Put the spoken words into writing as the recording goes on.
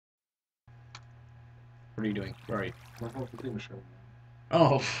What are you doing? Where are you? My whole computer showed.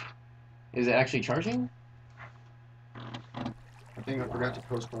 Oh, is it actually charging? I think I forgot to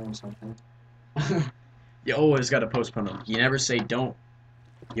postpone something. You always gotta postpone them. You never say don't.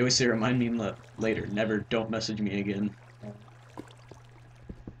 You always say remind me later. Never don't message me again.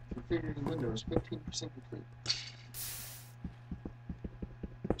 Configuring Windows 15% complete.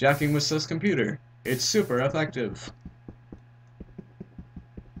 Jacking with Seth's computer. It's super effective.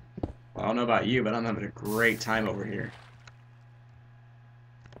 Well, I don't know about you, but I'm having a great time over here.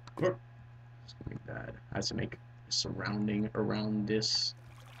 It's gonna be bad. I have to make a surrounding around this.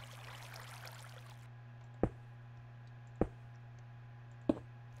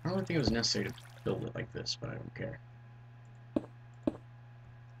 I don't think it was necessary to build it like this, but I don't care.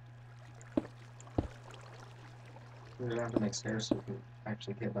 We're gonna have to make stairs so we can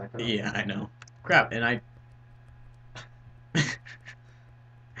actually get back up. Yeah, I know. Crap, and I...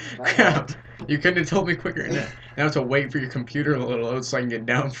 Crap! You couldn't have told me quicker. Now I have to wait for your computer to load so I can get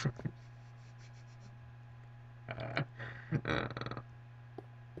down from...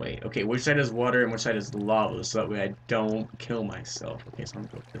 Wait, okay, which side is water and which side is lava, so that way I don't kill myself. Okay, so I'm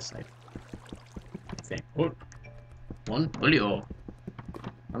gonna go this side. Same. Oh, one video.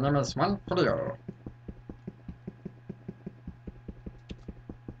 And then it's one video.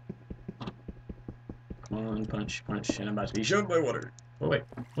 Come on, punch, punch, and I'm about to be shoved by water. Oh wait,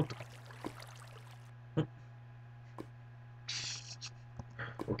 what the? What?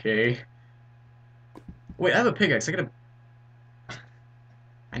 Okay. Wait, I have a pickaxe. I gotta.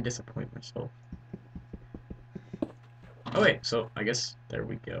 I disappoint myself. Oh wait, so I guess there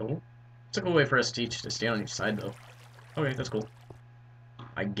we go. It's a cool way for us to each to stay on each side though. Okay, that's cool.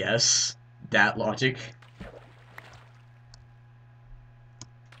 I guess that logic.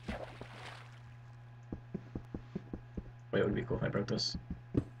 Wait, it would be cool if I broke this.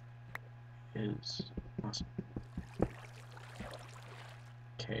 Is awesome.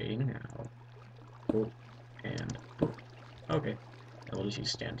 Okay, now. Boop, and boop. Okay. And we'll just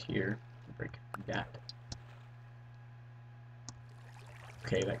use stand here and break that.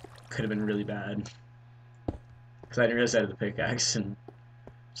 Okay, that could have been really bad. Because I didn't realize I had the pickaxe, and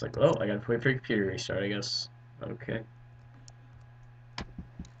it's like, oh, I gotta wait for your computer to restart, I guess. Okay.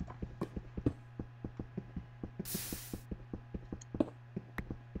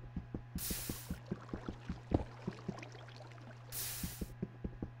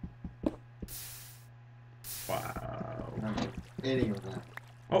 Wow. Not like any of that.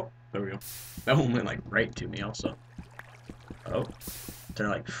 Oh, there we go. That one went like right to me also. Oh. They're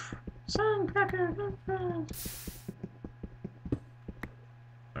like, Suncracker.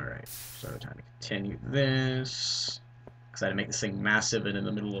 Alright, so time to continue this. Because I had to make this thing massive and in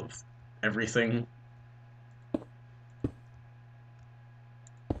the middle of everything.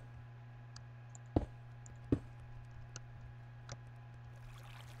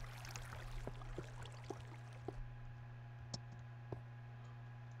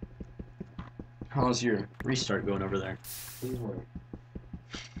 How's your restart going over there? Please wait.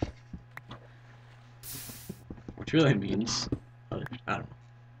 Which really means, I don't know.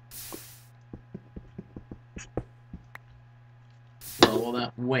 Well, while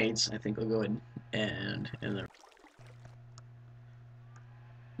that waits, I think I'll go ahead and end there.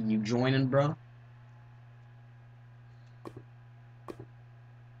 You joining, bro?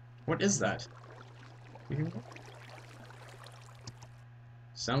 What is that? You hear that?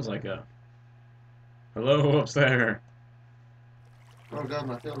 Sounds like a... Hello, up there. Oh god,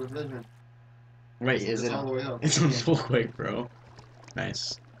 my field of vision. Wait, is it? All the way up. It's on full quick, bro.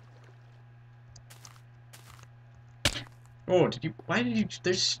 Nice. Oh, did you? Why did you?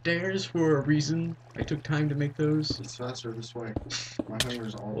 There's stairs for a reason. I took time to make those. It's faster this way. My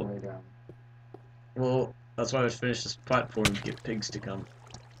hunger's all the way down. Well, that's why I finished this platform to get pigs to come.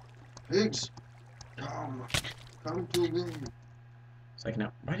 Pigs! Come to me. It's like,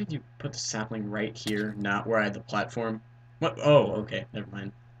 now, why did you put the sapling right here, not where I had the platform? What? Oh, okay, never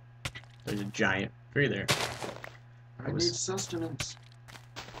mind. There's a giant tree there. I need sustenance.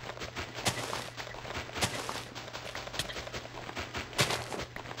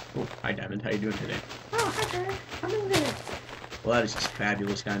 Oh, hi Diamond, how you doing today? Oh, hi there. I'm doing good. Well, that is just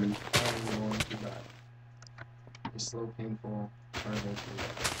fabulous, Diamond. I'm going to die. A slow, painful starvation.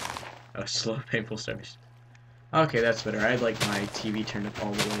 A slow, painful starvation. Okay, that's better. I had like my TV turned up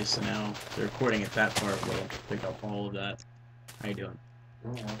all the way, so now the recording at that part will pick up all of that. How you doing?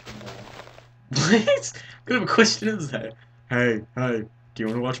 Don't watch me die. What? What kind of a question is that? Hey, do you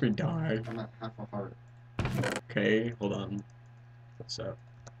want to watch me die? I'm at half a heart. Okay, hold on. What's up?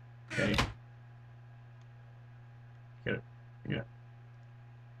 Okay. Get it. Yeah.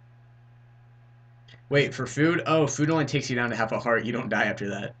 Wait, for food? Oh, food only takes you down to half a heart. You don't die after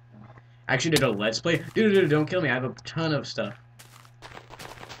that. I actually did a let's play. Dude, don't kill me. I have a ton of stuff.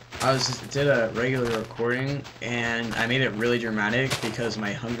 Did a regular recording, and I made it really dramatic because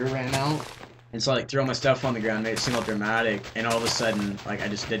my hunger ran out. And so I like threw all my stuff on the ground, made it seem all dramatic, and all of a sudden, like I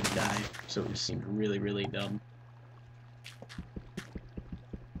just didn't die. So it just seemed really, really dumb.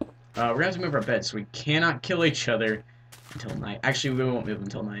 We're gonna have to move our beds, so we cannot kill each other until night. Actually, we won't move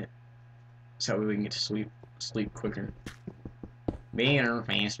until night. So we can get to sleep quicker. Better,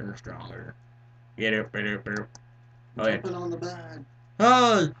 faster, stronger. Get up. Oh, yeah. Jumping on the bed.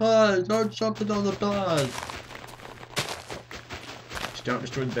 Hi, start jumping on the bed. Just don't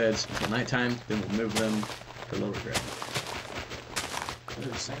destroy the beds until nighttime, then we'll move them to lower ground. What are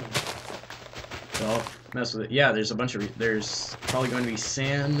they saying? So I'll mess with it. Yeah, there's a bunch of, there's probably going to be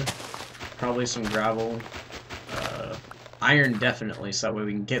sand, probably some gravel, iron definitely, so that way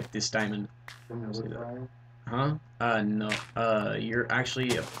we can get this diamond. From the wood fire? Huh? No. You're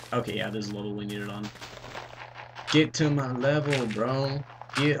actually, okay, yeah, this is the level we need it on. Get to my level, bro.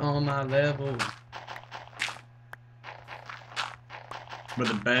 Get on my level. But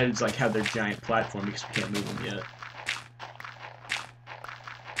the beds, like, have their giant platform because we can't move them yet.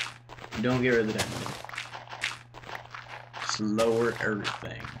 Don't get rid of the diamond. Just lower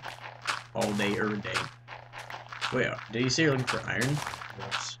everything. All day, every day. Wait, did you say you're looking for iron?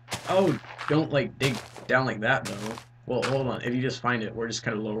 Yes. Oh, don't, like, dig down like that, though. Well, hold on. If you just find it, we're just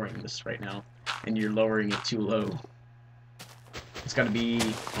kind of lowering this right now. And you're lowering it too low. It's got to be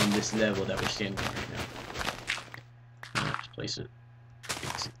on this level that we're standing on right now. Just place it.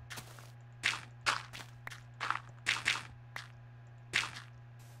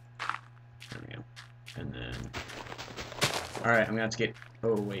 There we go. And then... Alright, I'm going to have to get...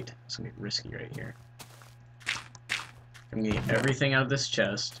 Oh, wait. It's going to get risky right here. I'm going to get everything out of this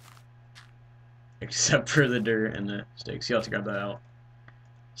chest. Except for the dirt and the sticks. You'll have to grab that out.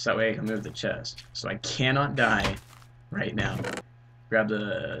 So that way I can move the chest. So I cannot die right now. Grab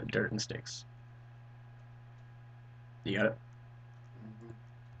the dirt and sticks. You got it?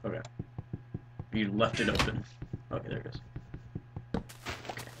 Mm-hmm. Okay. You left it open. Okay, there it goes. Okay.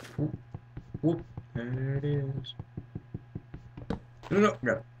 Whoop. Whoop. There it is. No,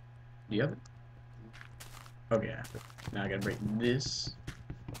 grab it. Do you have it? Okay, I have it. Now I gotta break this.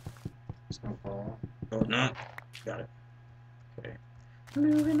 It's gonna fall. Oh, no. Got it. Okay.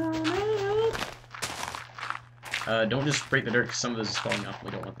 Moving on up. Don't just break the dirt because some of this is falling off.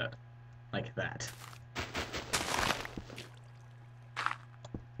 We don't want that. Like that.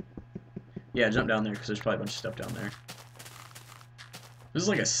 Yeah, jump down there because there's probably a bunch of stuff down there. This is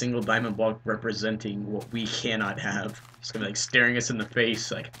like a single diamond block representing what we cannot have. It's gonna be like staring us in the face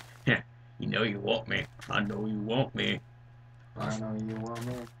like, yeah, you know you want me. I know you want me. I know you want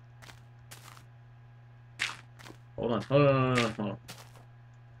me. Hold on, hold on.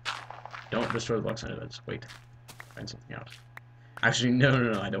 Don't destroy the blocks under the beds. Wait. Find something out. Actually,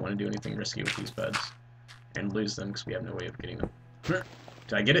 no, I don't want to do anything risky with these beds. And lose them because we have no way of getting them. Did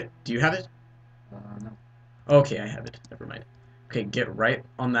I get it? Do you have it? No. Okay, I have it. Never mind. Okay, get right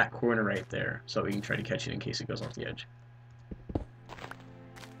on that corner right there so we can try to catch it in case it goes off the edge.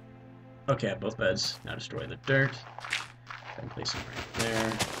 Okay, I have both beds. Now destroy the dirt. Then place them right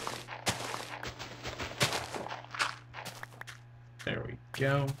there. There we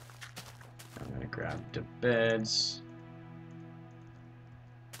go. I'm going to grab the beds.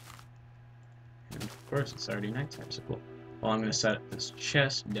 And of course, it's already nighttime, so cool. Well, I'm going to set this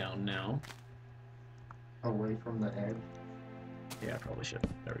chest down now. Away from the edge. Yeah, I probably should.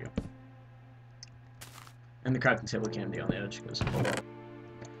 There we go. And the crafting table can be on the edge, because...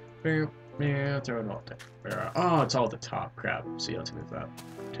 Yeah, throw it all there. Oh, it's all at the top. Crap. So you have to move that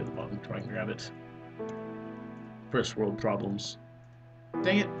to the bottom, try and grab it. First world problems.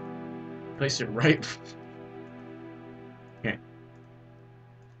 Dang it. Place it right. Okay.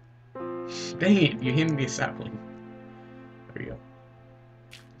 Dang it, you handed me a sapling. There you go.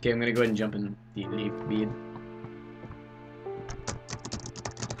 Okay, I'm gonna go ahead and jump in the leaf bead.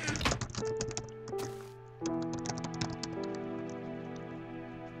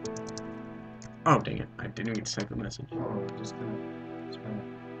 Oh, dang it. I didn't get to type the message. Oh, we're just gonna spin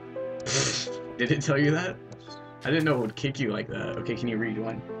it. Did it tell you that? I didn't know it would kick you like that. Okay, can you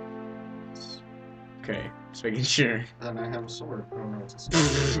rejoin? Okay, just making sure. Then I have a sword. Oh no, it's a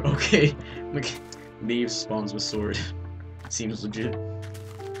sword. Okay. Look, Leaves spawns with sword. Seems legit.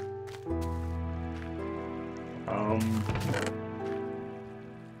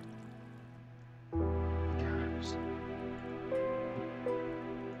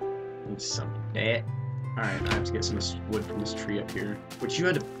 Need some of that. Alright, I have to get some wood from this tree up here. Which you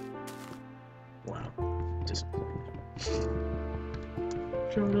had to... Wow. Just.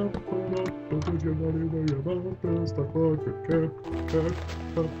 Shut up, hold up, don't put your money where your mouth is. The fuck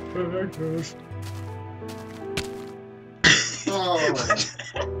Oh.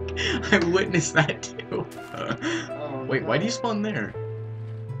 I witnessed that too. Oh, Wait, why do you spawn there?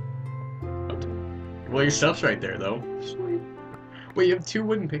 Well, your stuff's right there, though. Sweet. Wait, you have 2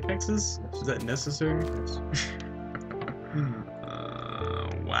 wooden pickaxes? Is that necessary? Yes.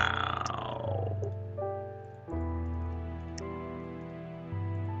 Wow.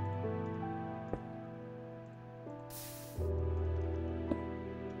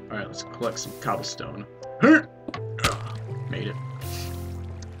 Alright, let's collect some cobblestone. Made it.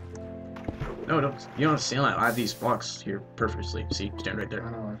 No, don't. You don't have to stand like I have these blocks here perfectly. See, stand right I there.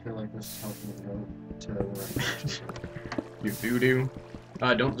 know, I feel like this is helping me go to where You voodoo.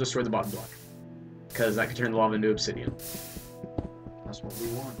 Don't destroy the bottom block. Because that could turn the lava into obsidian. that's what we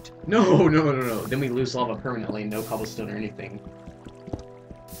want. No, no, no, no. Then we lose lava permanently. No cobblestone or anything.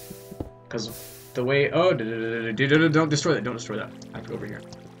 Because the way... Oh, don't destroy that. Don't destroy that. I have to go over here.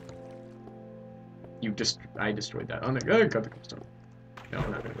 I destroyed that. Oh, no, I got the cobblestone. No,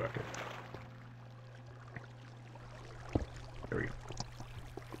 I'm not going to go after it. There we go.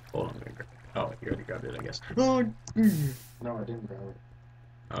 Hold on. Oh, you already grabbed it, I guess. Oh, No, I didn't grab it.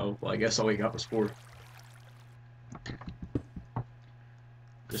 oh, well, I guess all we got was 4.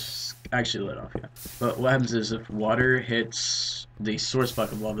 Just actually let off, yeah. But what happens is if water hits the source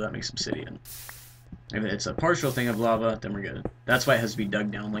block of lava, that makes obsidian. If it's a partial thing of lava, then we're good. That's why it has to be dug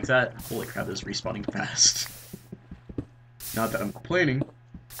down like that. Holy crap, this is respawning fast. Not that I'm complaining.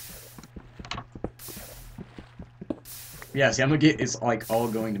 Yeah, see, I'm gonna get it's like all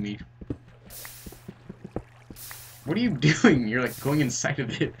going to me. What are you doing? You're like going inside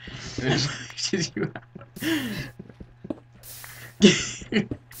of it. And it pushes you out.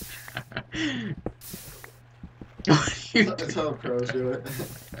 That's how pros do it.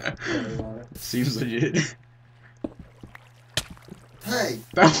 Seems legit. Hey!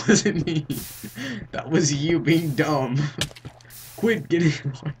 That wasn't me. That was you being dumb. Quit getting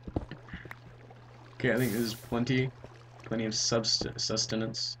on. Okay, I think there's plenty of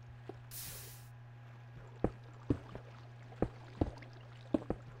sustenance.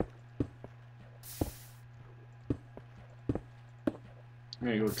 I'm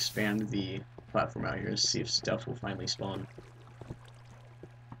gonna go expand the platform out here to see if stuff will finally spawn.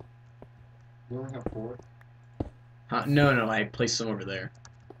 You only have 4? Huh? No, no, I placed some over there.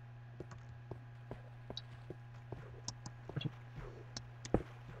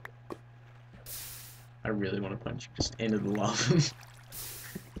 I really want to punch just into the lava.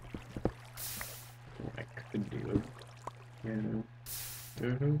 I could do.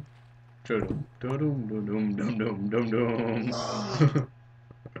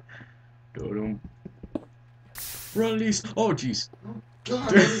 Release! Oh, jeez.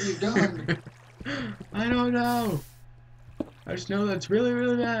 God, what have you done? I don't know. I just know that's really,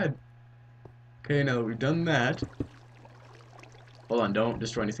 really bad. Okay, now that we've done that. Hold on, don't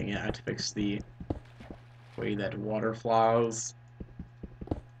destroy anything yet. I have to fix the way that water flows.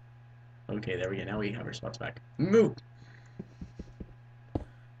 Okay, there we go. Now we have our spots back. Move!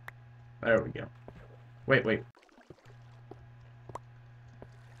 There we go. Wait, wait.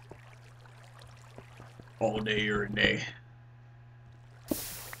 All day or a day.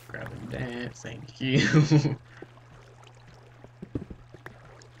 Grabbing that, thank you.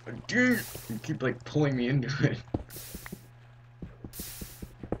 Dude, you keep like pulling me into it.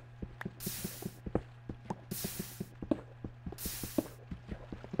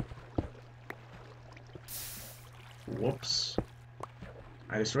 Whoops.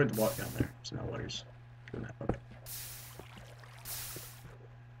 I destroyed the block down there, so now water's doing that. Okay.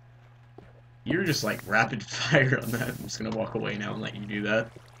 You're just like rapid fire on that. I'm just gonna walk away now and let you do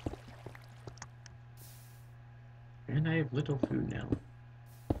that. And I have little food now.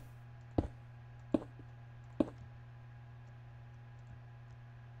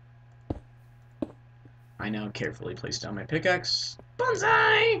 I now carefully place down my pickaxe.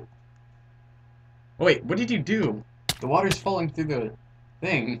 Bonsai! Oh wait, what did you do? The water's falling through the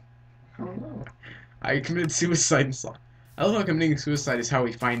thing. I don't know. I committed suicide and saw. I love how committing suicide is how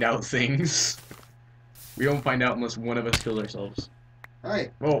we find out things. We don't find out unless one of us kills ourselves. Hey!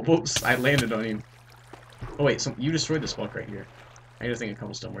 Oh, whoops, I landed on you. Oh wait, so you destroyed this block right here. I gotta think of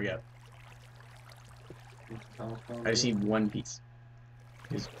cobblestone, where you at? I just need one piece.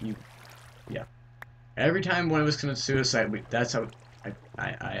 Because you... Yeah. Every time one of us commits suicide, that's how...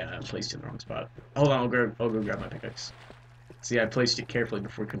 I placed it in the wrong spot. Hold on, I'll go grab my pickaxe. See, I placed it carefully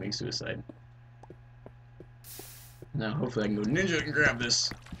before committing suicide. Now, hopefully I can go ninja and grab this.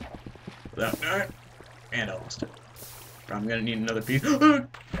 And I lost it. I'm gonna need another piece. I'm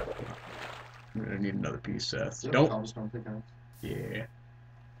gonna need another piece, Seth. Do you have a Don't. cobblestone pickaxe? Yeah.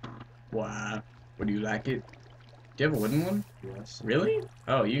 Why? Would you like it? Do you have a wooden one? Yes. Really?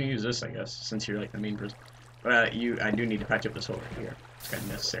 Oh, you can use this, I guess, since you're like the main person. But I do need to patch up this hole right here. It's kind of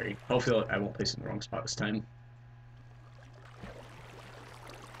necessary. Hopefully, I won't place it in the wrong spot this time.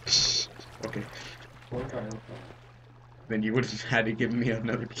 Okay. Okay. Then you would have had to give me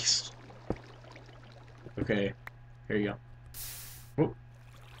another piece. Okay. Here you go. Whoop.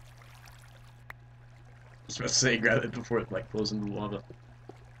 I was about to say grab it before it like flows into the lava.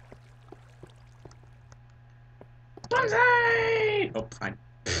 Bonsai! Oh, fine.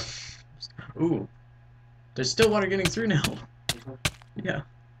 Ooh. There's still water getting through now. Yeah.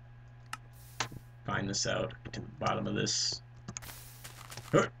 Find this out. Get to the bottom of this.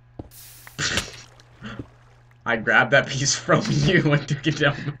 I grabbed that piece from you and took it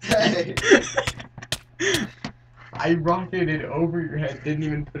down. Hey! I rocketed it over your head, didn't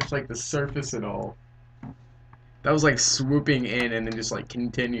even touch like the surface at all. That was like swooping in and then just like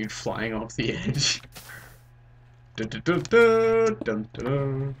continued flying off the edge. Dun, dun, dun, dun, dun,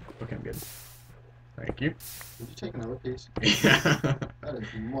 dun. Okay, I'm good. Thank you. Did you take another piece? Yeah. That is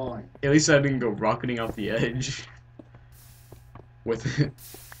mine. At least I didn't go rocketing off the edge with it.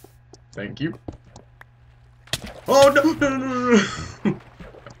 Thank you. Oh no no no no!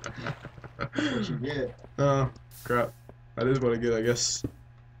 What you get? Oh crap! That is what I get, I guess.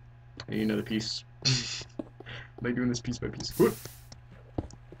 I need another piece. I'm like doing this piece by piece. Whoop.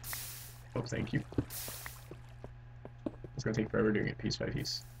 Oh, thank you. It's gonna take forever doing it piece by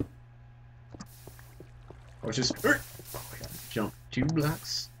piece. Oh, it's just. Oh, I gotta jump 2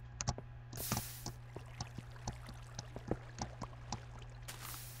 blocks.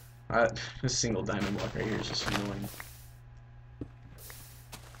 This single diamond block right here is just annoying.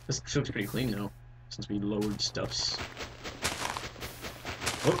 This looks pretty clean though, since we lowered stuffs.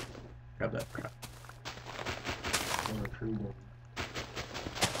 Oh, grab that crap.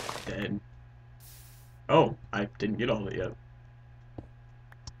 Dead. Oh, I didn't get all of it yet.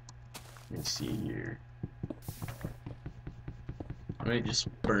 Let me see here. I might just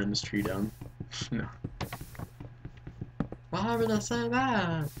burn this tree down. No. Why would I say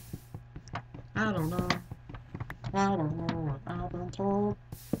that? I don't know. I don't know what I've been told.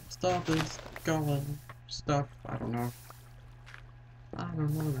 Stuff is going. Stuff, I don't know. I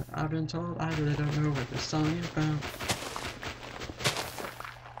don't know what I've been told. I really don't know what this song is about.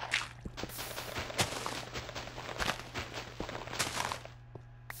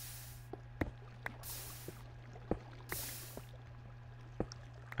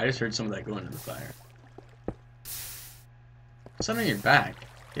 I just heard some of that go into the fire. What's that on your back?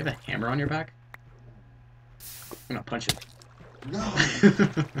 Do you have a hammer on your back? I'm gonna punch it. No!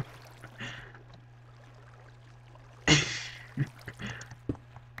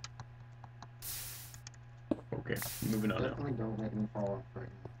 Okay, moving on now. Definitely don't make me fall off right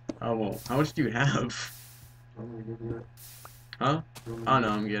now. Oh well, how much do you have? Do you want me to give you it? Huh? Do you want me Oh to no,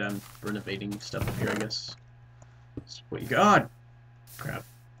 I'm good. I'm renovating stuff up here, I guess. That's what you got. Crap.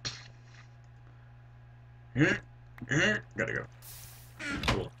 Gotta go.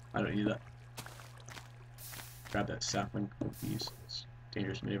 Cool. I don't need that. Grab that sapling. These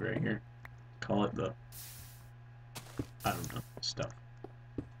dangerous maneuver right here. Call it the. I don't know. Stuff.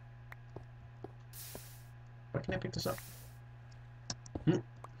 Why can't I pick this up?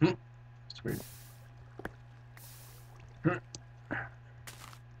 It's weird.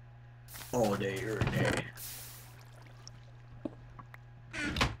 All day, every day.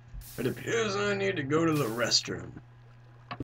 It appears I need to go to the restroom.